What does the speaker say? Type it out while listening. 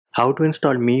How to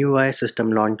install Miui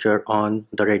system launcher on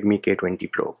the Redmi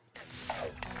K20 Pro.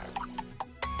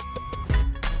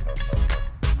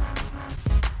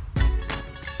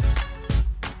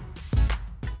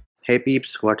 Hey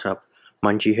peeps, what's up?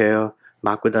 Munchie here,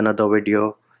 back with another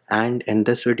video, and in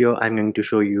this video I'm going to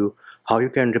show you how you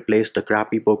can replace the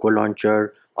crappy Poco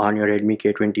launcher on your Redmi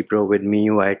K20 Pro with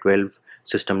Miui 12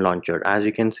 system launcher. As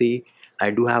you can see,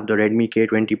 I do have the Redmi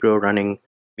K20 Pro running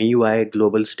Miui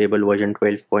Global Stable version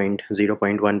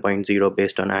 12.0.1.0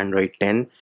 based on Android 10,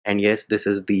 and yes, this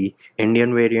is the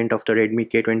Indian variant of the Redmi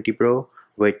K20 Pro,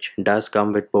 which does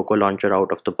come with Poco launcher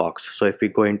out of the box. So if we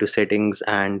go into settings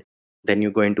and then you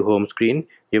go into home screen,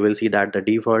 you will see that the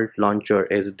default launcher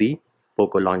is the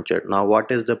Poco launcher. Now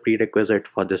what is the prerequisite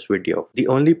for this video? The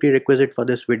only prerequisite for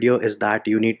this video is that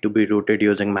you need to be rooted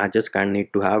using Magisk and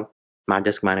need to have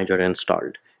Magisk Manager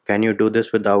installed. Can you do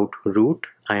this without root?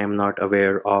 I am not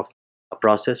aware of a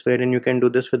process wherein you can do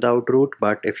this without root,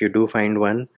 but if you do find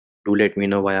one, do let me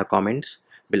know via comments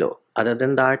below. Other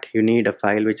than that, you need a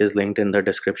file which is linked in the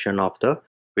description of the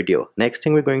video. Next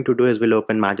thing we're going to do is we'll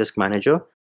open Magisk Manager.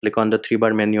 Click on the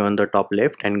 3-bar menu on the top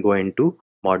left and go into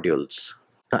modules.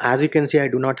 Now, as you can see, I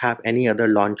do not have any other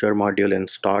launcher module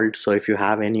installed. So if you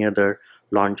have any other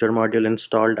launcher module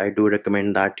installed, I do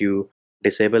recommend that you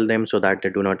disable them so that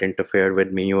they do not interfere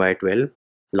with MIUI 12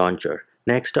 launcher.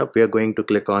 Next up, we are going to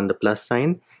click on the plus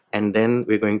sign, and then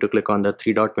we're going to click on the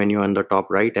 3-dot menu on the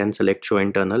top right and select show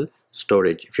internal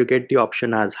storage. If you get the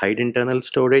option as hide internal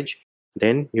storage,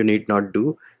 then you need not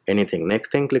do anything.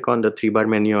 Next thing, click on the 3-bar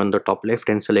menu on the top left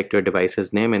and select your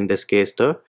device's name, in this case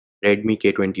the Redmi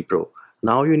K20 Pro.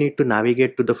 Now you need to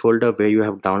navigate to the folder where you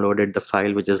have downloaded the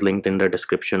file, which is linked in the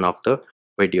description of the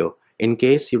video. In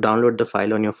case you download the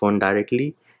file on your phone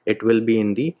directly, it will be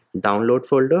in the download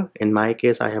folder. In my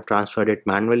case, I have transferred it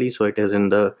manually, so it is in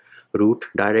the root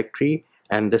directory,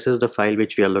 and this is the file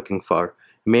which we are looking for,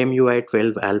 MIUI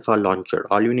 12 alpha launcher.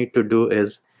 All you need to do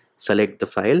is select the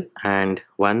file, and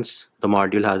once the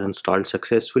module has installed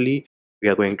successfully, we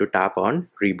are going to tap on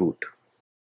reboot.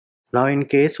 Now in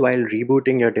case while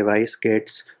rebooting your device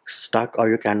gets stuck or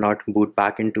you cannot boot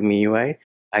back into MIUI,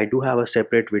 I do have a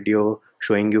separate video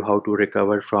showing you how to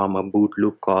recover from a boot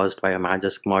loop caused by a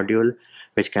Magisk module,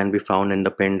 which can be found in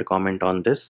the pinned comment on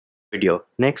this video.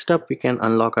 Next up, we can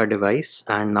unlock our device,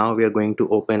 and now we are going to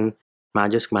open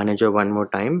Magisk Manager one more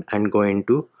time and go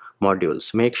into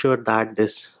modules. Make sure that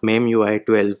this MIUI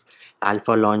 12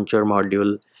 alpha launcher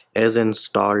module is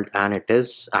installed and it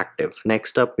is active.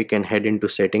 Next up, we can head into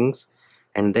settings,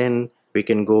 and then we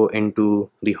can go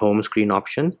into the home screen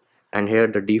option, and here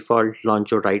the default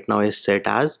launcher right now is set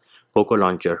as Poco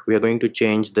launcher. We are going to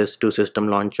change this to system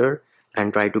launcher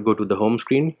and try to go to the home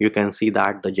screen. You can see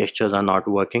that the gestures are not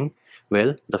working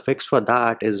well. The fix for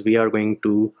that is we are going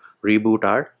to reboot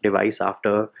our device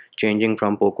after changing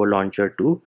from Poco launcher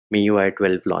to MIUI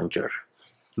 12 launcher.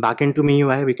 Back into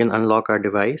MIUI, we can unlock our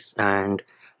device and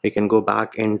we can go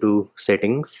back into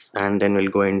settings, and then we'll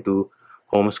go into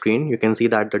home screen. You can see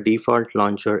that the default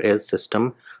launcher is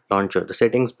system launcher. The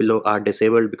settings below are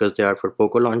disabled because they are for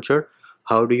Poco launcher.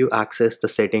 How do you access the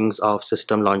settings of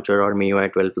system launcher or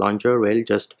MIUI 12 launcher? Well,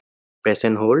 just press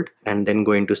and hold and then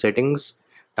go into settings,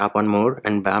 tap on more,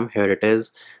 and bam, here it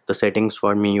is, the settings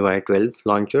for MIUI 12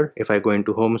 launcher. If I go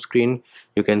into home screen,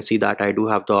 you can see that I do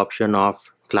have the option of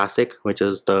classic, which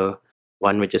is the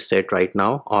one which is set right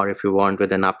now, or if you want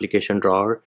with an application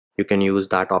drawer, you can use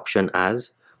that option as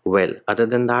well. Other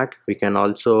than that, we can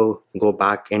also go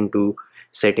back into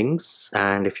settings,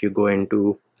 and if you go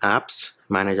into apps,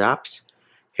 manage apps,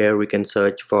 here we can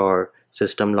search for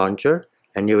system launcher,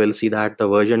 and you will see that the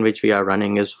version which we are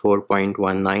running is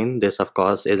 4.19. This of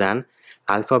course is an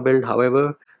alpha build.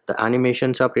 However, the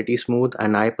animations are pretty smooth,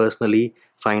 and I personally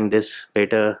find this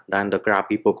better than the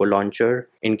crappy Poco launcher.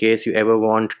 In case you ever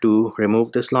want to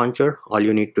remove this launcher, all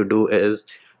you need to do is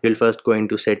you'll first go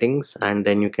into settings, and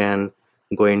then you can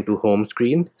go into home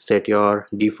screen, set your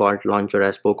default launcher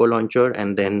as Poco launcher,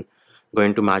 and then go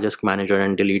into Magisk Manager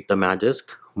and delete the Magisk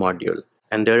module.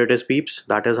 And there it is, peeps.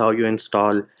 That is how you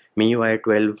install MIUI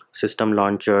 12 system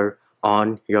launcher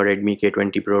on your Redmi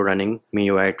K20 Pro running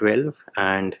MIUI 12,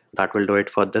 and that will do it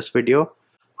for this video.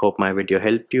 Hope my video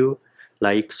helped you.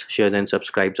 Likes, shares and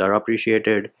subscribes are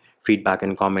appreciated. Feedback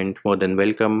and comment more than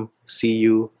welcome. See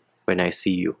you when I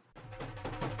see you.